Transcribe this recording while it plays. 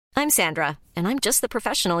I'm Sandra, and I'm just the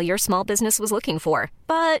professional your small business was looking for.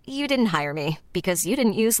 But you didn't hire me because you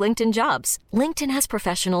didn't use LinkedIn Jobs. LinkedIn has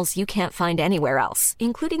professionals you can't find anywhere else,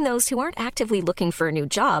 including those who aren't actively looking for a new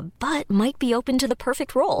job, but might be open to the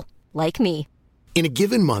perfect role, like me. In a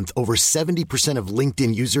given month, over 70% of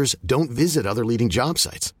LinkedIn users don't visit other leading job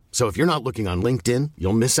sites. So if you're not looking on LinkedIn,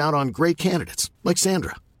 you'll miss out on great candidates like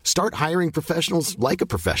Sandra. Start hiring professionals like a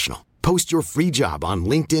professional. Post your free job on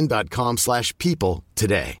linkedin.com/people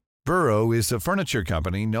today. Burrow is a furniture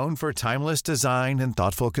company known for timeless design and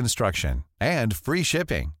thoughtful construction and free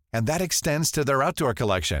shipping, and that extends to their outdoor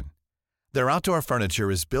collection. Their outdoor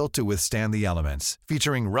furniture is built to withstand the elements,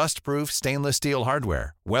 featuring rust-proof stainless steel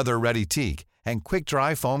hardware, weather-ready teak, and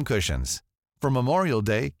quick-dry foam cushions. For Memorial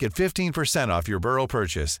Day, get 15% off your Burrow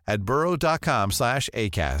purchase at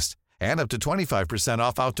burrow.com/ACAST and up to 25%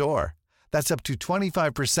 off outdoor. That's up to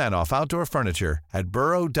 25% off outdoor furniture at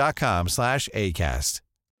burrow.com/ACAST.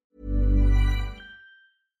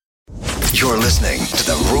 You're listening to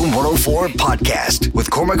the Room 104 podcast with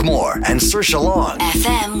Cormac Moore and Saoirse Long.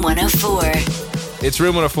 FM 104. It's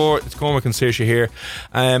Room 104. It's Cormac and Saoirse here.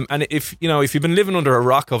 And if you've been living under a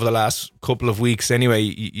rock over the last couple of weeks anyway,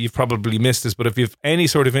 you've probably missed this, but if you've any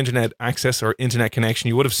sort of internet access or internet connection,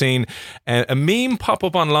 you would have seen a meme pop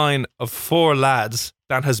up online of four lads.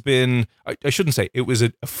 That has been, I shouldn't say, it was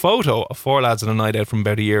a photo of four lads on a night out from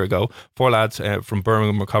about a year ago. Four lads from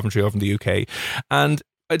Birmingham or Coventry over in the UK. And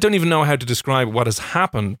I don't even know how to describe what has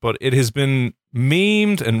happened, but it has been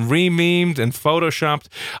memed and re-memed and photoshopped.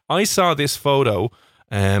 I saw this photo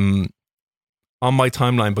on my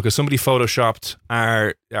timeline because somebody photoshopped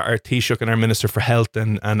our Taoiseach and our Minister for Health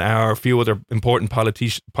and our few other important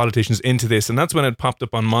politicians into this, and that's when it popped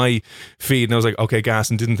up on my feed, and I was like, okay, gas,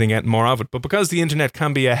 and didn't think more of it. But because the internet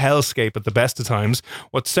can be a hellscape at the best of times,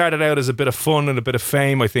 what started out as a bit of fun and a bit of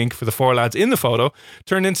fame, I think, for the four lads in the photo,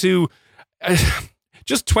 turned into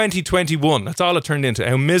just 2021. That's all it turned into,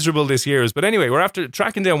 how miserable this year is. But anyway, we're after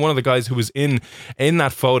tracking down one of the guys who was in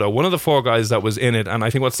that photo, one of the four guys that was in it. And I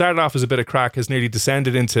think what started off as a bit of crack has nearly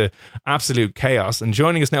descended into absolute chaos. And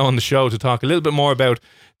joining us now on the show to talk a little bit more about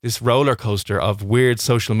this roller coaster of weird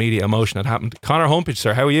social media emotion that happened, Conor Humpage,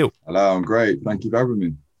 sir, how are you? Hello, I'm great. Thank you for having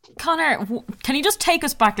me. Conor, can you just take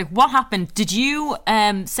us back? Like, what happened? Did you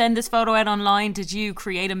send this photo out online? Did you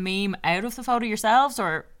create a meme out of the photo yourselves,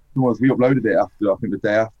 or? We uploaded it after, I think the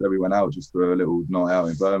day after we went out, just for a little night out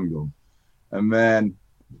in Birmingham, and then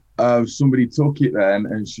somebody took it then,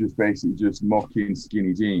 and she was basically just mocking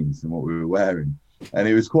skinny jeans and what we were wearing, and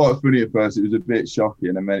it was quite funny at first. It was a bit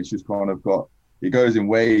shocking, and then it's just kind of it goes in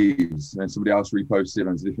waves, and then somebody else reposts it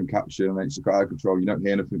and it's a different caption, and then it's just got out of control. You don't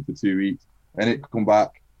hear anything for 2 weeks, and it come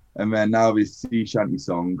back, and then now this sea shanty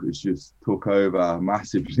song has just took over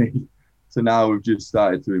massively. So now we've just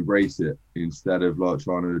started to embrace it instead of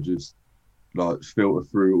trying to just filter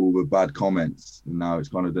through all the bad comments. And now it's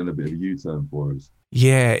kind of done a bit of a U-turn for us.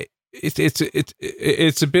 Yeah, it's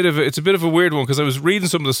a bit of a weird one, because I was reading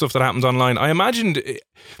some of the stuff that happened online. I imagined,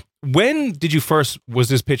 when was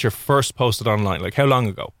this picture first posted online? Like, how long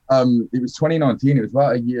ago? It was 2019. It was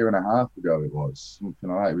about a year and a half ago. It was something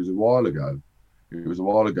like that. It was a while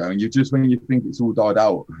ago. And you just, when you think it's all died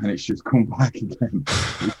out, and it's just come back again.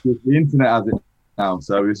 It's just, the internet has it now,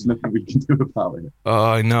 so there's nothing we can do about it.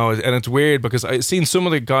 Oh, I know, and it's weird because I've seen some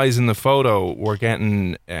of the guys in the photo were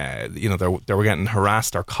getting, they were getting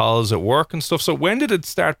harassed or calls at work and stuff. So when did it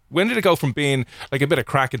start? When did it go from being like a bit of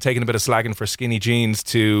crack and taking a bit of slagging for skinny jeans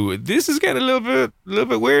to this is getting a little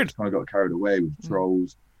bit weird? Kind of got carried away with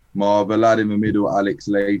trolls. The lad in the middle, Alex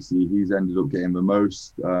Lacey, he's ended up getting the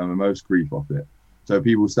most grief off it. So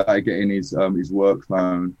people started getting his work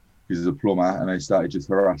phone, because he's a plumber, and they started just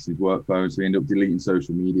harassing his work phone. So he ended up deleting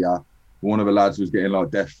social media. One of the lads was getting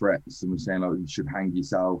death threats and was saying you should hang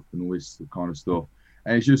yourself and all this kind of stuff.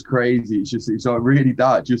 And it's just crazy. It's really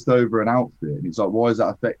that just over an outfit. And it's why is that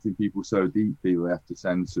affecting people so deeply? They have to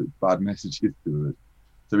send such bad messages to us.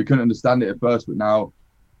 So we couldn't understand it at first, but now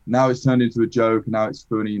it's turned into a joke. Now it's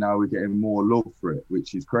funny. Now we're getting more love for it,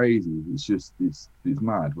 which is crazy. It's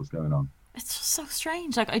mad what's going on. It's just so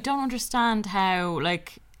strange. I don't understand how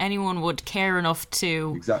anyone would care enough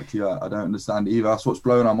to. Exactly that. I don't understand either. That's what's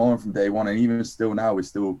blown our mind from day one, and even still now we're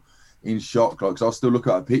still in shock. Cause I'll still look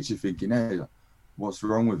at a picture thinking, hey, what's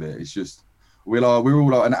wrong with it? It's just we're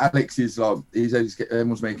all and Alex is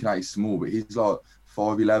everyone's making out he's small, but he's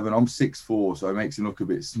 5'11". I'm 6'4", so it makes him look a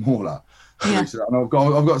bit smaller. Yeah. And I've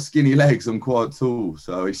got skinny legs. I'm quite tall,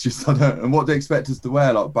 so it's just I don't. And what they expect us to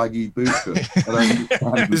wear, like baggy boot cut.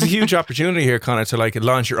 There's a huge opportunity here, Conor, to like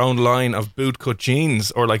launch your own line of boot cut jeans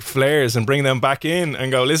or like flares and bring them back in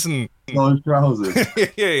and go, listen. Nice trousers.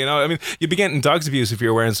 Yeah, you know, I mean, you'd be getting dogs abuse if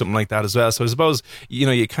you're wearing something like that as well. So I suppose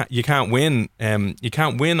you can't win. You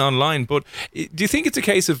can't win online. But do you think it's a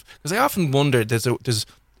case of, because I often wonder,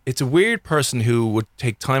 it's a weird person who would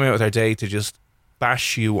take time out of their day to just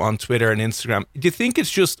bash you on Twitter and Instagram. Do you think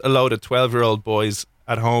it's just a load of 12-year-old boys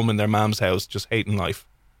at home in their mum's house just hating life?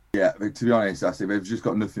 Yeah, to be honest, I think they've just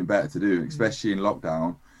got nothing better to do, especially in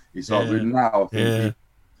lockdown. It's like now, I think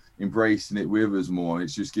embracing it with us more.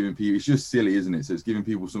 It's just giving people, it's just silly, isn't it? So it's giving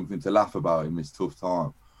people something to laugh about in this tough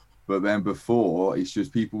time. But then before, it's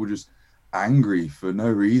just people were just angry for no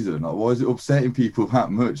reason. Like, why is it upsetting people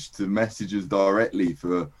that much to message us directly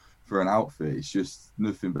for an outfit? It's just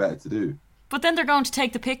nothing better to do. But then they're going to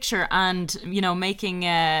take the picture and, you know, making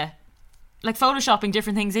like photoshopping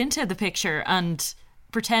different things into the picture and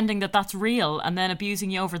pretending that that's real and then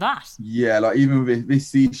abusing you over that. Yeah, like even with this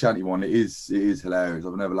sea shanty one, it is hilarious.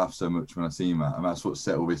 I've never laughed so much when I've seen that, and that's what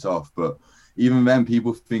set all this off. But even then,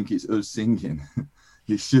 people think it's us singing.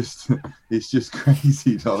 It's just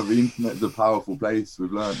crazy. Like, the internet's a powerful place.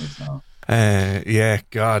 We've learned this now. Yeah,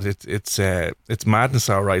 God, it's madness,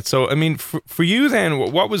 all right. So, I mean, for you then,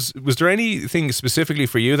 what was there anything specifically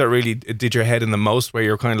for you that really did your head in the most, where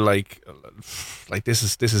you're kind of like this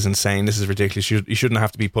is insane, this is ridiculous, you shouldn't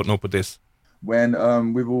have to be putting up with this? When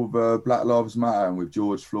with all the Black Lives Matter and with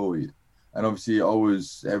George Floyd, and obviously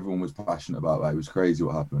everyone was passionate about that. It was crazy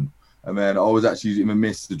what happened, and then I was actually in the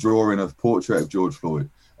midst of drawing a portrait of George Floyd.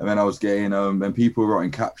 And then I was getting, and people were writing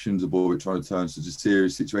captions above it, trying to turn such a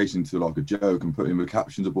serious situation to like a joke and putting the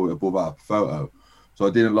captions above our photo. So I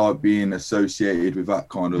didn't like being associated with that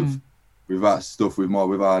kind of, with that stuff, with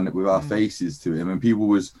our faces to it. And people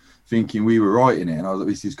was thinking we were writing it, and I was like,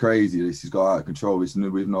 this is crazy. This has got out of control.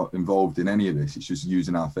 We're not involved in any of this. It's just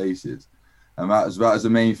using our faces. And that was the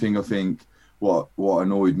main thing, I think, what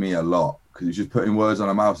annoyed me a lot, because it's just putting words on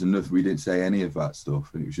our mouths and nothing. We didn't say any of that stuff,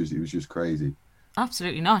 and it was just crazy.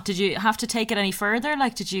 Absolutely not. Did you have to take it any further?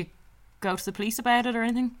 Like, did you go to the police about it or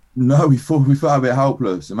anything? No, we felt a bit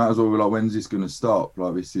helpless. And that was all we were like, when's this going to stop?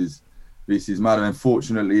 Like, this is mad. And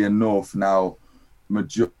fortunately enough, now,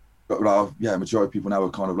 majority of people now are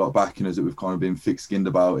kind of like backing us, that we've kind of been thick-skinned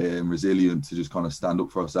about it and resilient to just kind of stand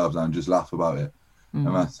up for ourselves and just laugh about it.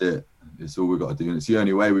 And that's it. It's all we've got to do. And it's the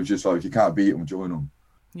only way. We've just like, if you can't beat them, join them.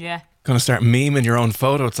 Yeah. Going to start memeing your own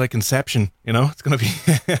photo. It's like Inception, you know. It's going to be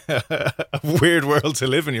a weird world to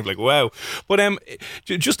live in. You're like, wow. But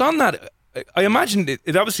just on that, I imagine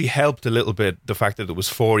it obviously helped a little bit, the fact that it was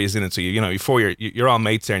 40s in it. So you're all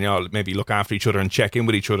mates there, and you all maybe look after each other and check in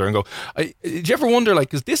with each other and go. Did you ever wonder, like,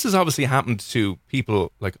 because this has obviously happened to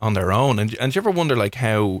people like on their own, and did you ever wonder like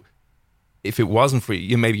how, if it wasn't for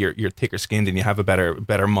you, maybe you're thicker skinned and you have a better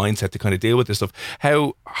mindset to kind of deal with this stuff,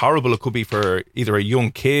 how horrible it could be for either a young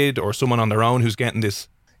kid or someone on their own who's getting this?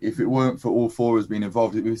 If it weren't for all four of us being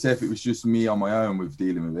involved, if it was just me on my own with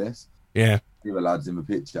dealing with this, yeah, the other lads in the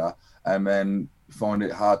picture, and then if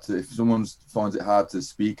someone finds it hard to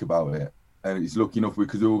speak about it, and it's lucky enough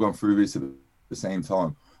because we've all gone through this at the same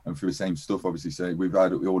time and through the same stuff, obviously, so we've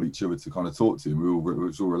had all each other to kind of talk to, and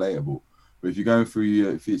it's all relatable. But if you're going through,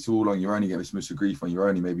 if it's all on your own, you get this much grief on your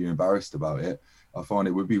own, maybe you're embarrassed about it, I find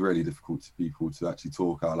it would be really difficult to people to actually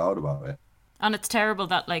talk out loud about it. And it's terrible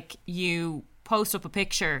that, like, you post up a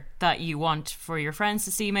picture that you want for your friends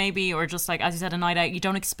to see maybe, or just like, as you said, a night out, you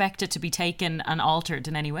don't expect it to be taken and altered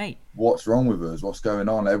in any way. What's wrong with us? What's going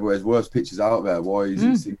on? There's worse pictures out there. Why is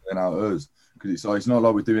it singling out us? Because it's not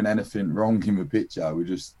like we're doing anything wrong in the picture. We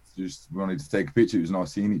just wanted to take a picture. It was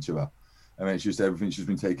nice seeing each other. I mean, it's just everything's just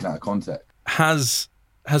been taken out of context. Has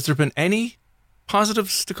there been any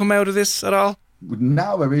positives to come out of this at all?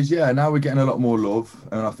 Now there is, yeah. Now we're getting a lot more love,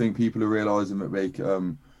 and I think people are realising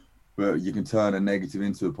that but you can turn a negative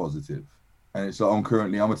into a positive. And it's like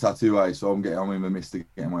I'm a tattoo artist, so I'm in the midst of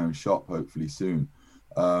getting my own shop hopefully soon.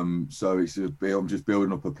 So I'm just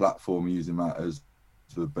building up a platform using that as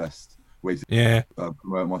the best way to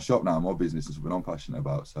promote my shop now, my business is something I'm passionate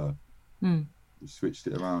about. So we switched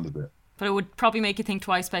it around a bit. But it would probably make you think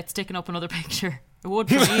twice about sticking up another picture. It would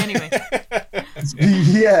for me anyway.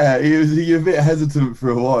 Yeah, you're a bit hesitant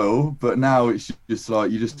for a while, but now it's just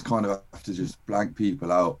like you just kind of have to just blank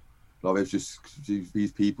people out. Like it's just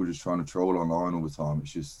these people just trying to troll online all the time.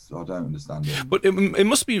 It's just, I don't understand it. But it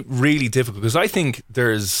must be really difficult, because I think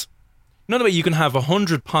there's another way. You can have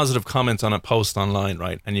 100 positive comments on a post online,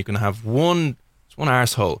 right? And you can have one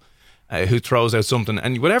arsehole. who throws out something,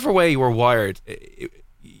 and whatever way you were wired,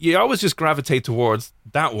 you always just gravitate towards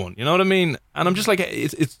that one. You know what I mean? And I'm just like,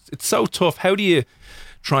 it's so tough. How do you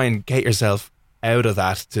try and get yourself out of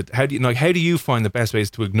that? How do you find the best ways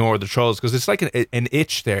to ignore the trolls? Because it's like an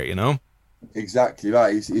itch there, you know. Exactly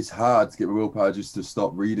right. It's hard to get the willpower just to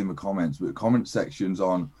stop reading the comments, but the comment sections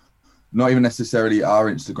on not even necessarily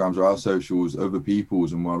our Instagrams or our socials, other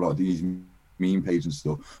people's, and like these meme page and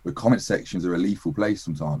stuff. The comment sections are a lethal place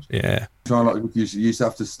sometimes. Yeah. You used to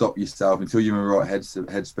have to stop yourself until you're in the right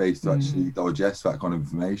headspace to actually digest that kind of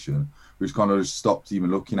information, which kind of just stopped even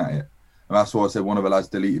looking at it. And that's why I said one of the lads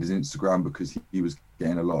deleted his Instagram, because he was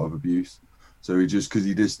getting a lot of abuse. So because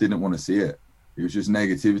he just didn't want to see it. It was just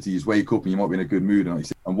negativity. You just wake up and you might be in a good mood,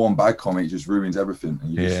 and one bad comment just ruins everything.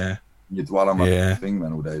 And you dwell on that thing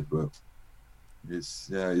then all day. But it's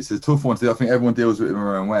a tough one to do. I think everyone deals with it in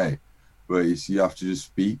their own way. But you have to just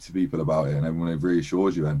speak to people about it, and everyone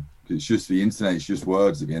reassures you then. Because it's just the internet, it's just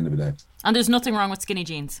words at the end of the day. And there's nothing wrong with skinny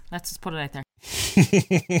jeans. Let's just put it out there.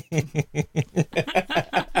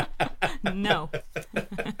 No.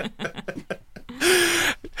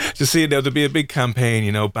 Just see, there'll be a big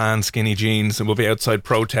campaign, ban skinny jeans, and we'll be outside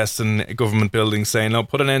protesting government buildings saying, no,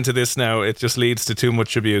 put an end to this now. It just leads to too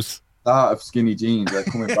much abuse. Start of skinny jeans, they're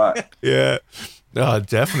coming back. Yeah. Oh,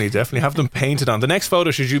 definitely. Have them painted on. The next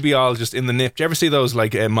photo, should you be all just in the nip? Do you ever see those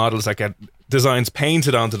models that get designs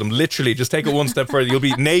painted onto them? Literally, just take it one step further. You'll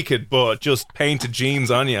be naked, but just painted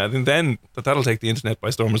jeans on you. And then that'll take the internet by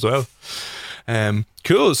storm as well.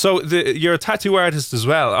 Cool. So you're a tattoo artist as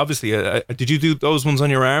well, obviously. Did you do those ones on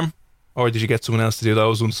your arm, or did you get someone else to do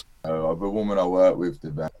those ones? Oh, the woman I work with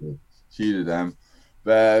did that. She did them.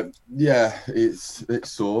 But yeah, it's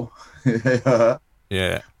sore.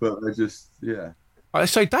 Yeah. But I just, yeah.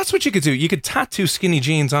 So that's what you could do. You could tattoo skinny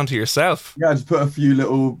jeans onto yourself. Yeah, just put a few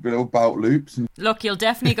little belt loops. Look, you'll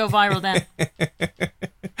definitely go viral then.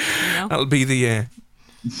 That'll be the... yeah,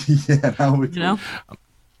 that would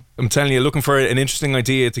I'm telling you, looking for an interesting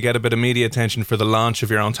idea to get a bit of media attention for the launch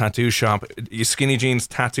of your own tattoo shop. Your skinny jeans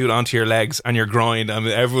tattooed onto your legs and your groin. I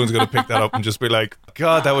mean, everyone's going to pick that up and just be like,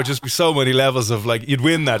 God, that would just be so many levels of you'd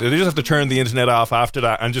win that. They just have to turn the internet off after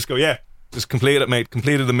that and just go, yeah, just complete it, mate.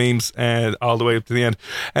 Completed the memes all the way up to the end.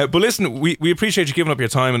 But listen, we appreciate you giving up your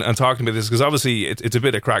time and talking about this, because obviously it's a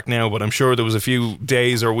bit of crack now, but I'm sure there was a few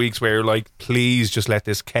days or weeks where you're like, please just let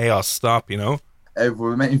this chaos stop, The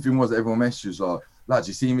main thing was everyone messages like, lad,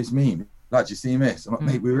 you seen this meme? Lad, you seen this? I'm like,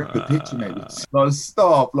 mate, we were in the picture, mate.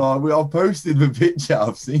 Stop. I've posted the picture.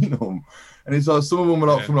 I've seen them. And it's some of them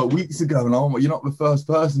were from weeks ago. And I'm like, you're not the first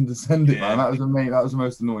person to send it, man. That was the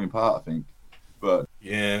most annoying part, I think. But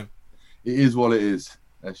yeah, it is what it is.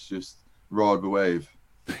 Let's just ride the wave.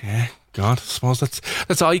 Yeah, God, I suppose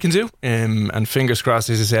that's all you can do. And fingers crossed,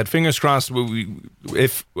 as I said, fingers crossed.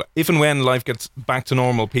 If and when life gets back to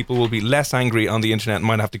normal, people will be less angry on the internet and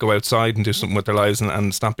might have to go outside and do something with their lives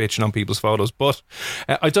and stop bitching on people's photos. But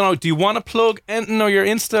I don't know. Do you want to plug anything, or your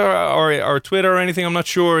Insta or Twitter or anything? I'm not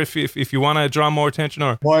sure if you want to draw more attention.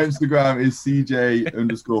 Or my Instagram is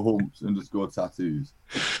CJ_humps_tattoos,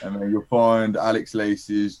 and then you'll find Alex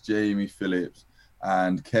Laces, Jamie Phillips,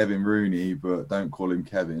 and Kevin Rooney, but don't call him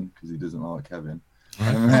Kevin because he doesn't like Kevin.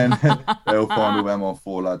 And then they'll find all them on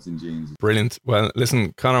 4 Lads in Jeans. Brilliant. Well,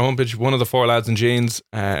 listen, Conor Humpage, one of the 4 Lads in Jeans,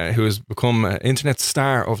 who has become an internet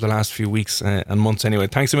star over the last few weeks and months anyway.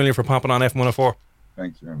 Thanks a million for popping on FM104.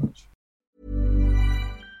 Thank you very much.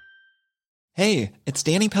 Hey, it's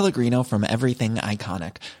Danny Pellegrino from Everything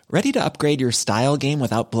Iconic. Ready to upgrade your style game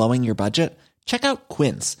without blowing your budget? Check out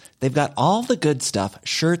Quince. They've got all the good stuff,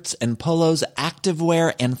 shirts and polos,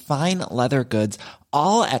 activewear, and fine leather goods,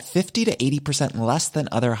 all at 50 to 80% less than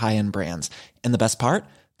other high-end brands. And the best part?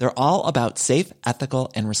 They're all about safe,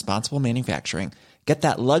 ethical, and responsible manufacturing. Get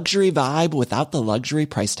that luxury vibe without the luxury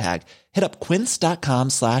price tag. Hit up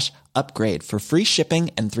quince.com/upgrade for free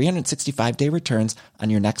shipping and 365-day returns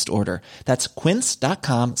on your next order. That's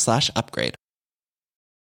quince.com/upgrade.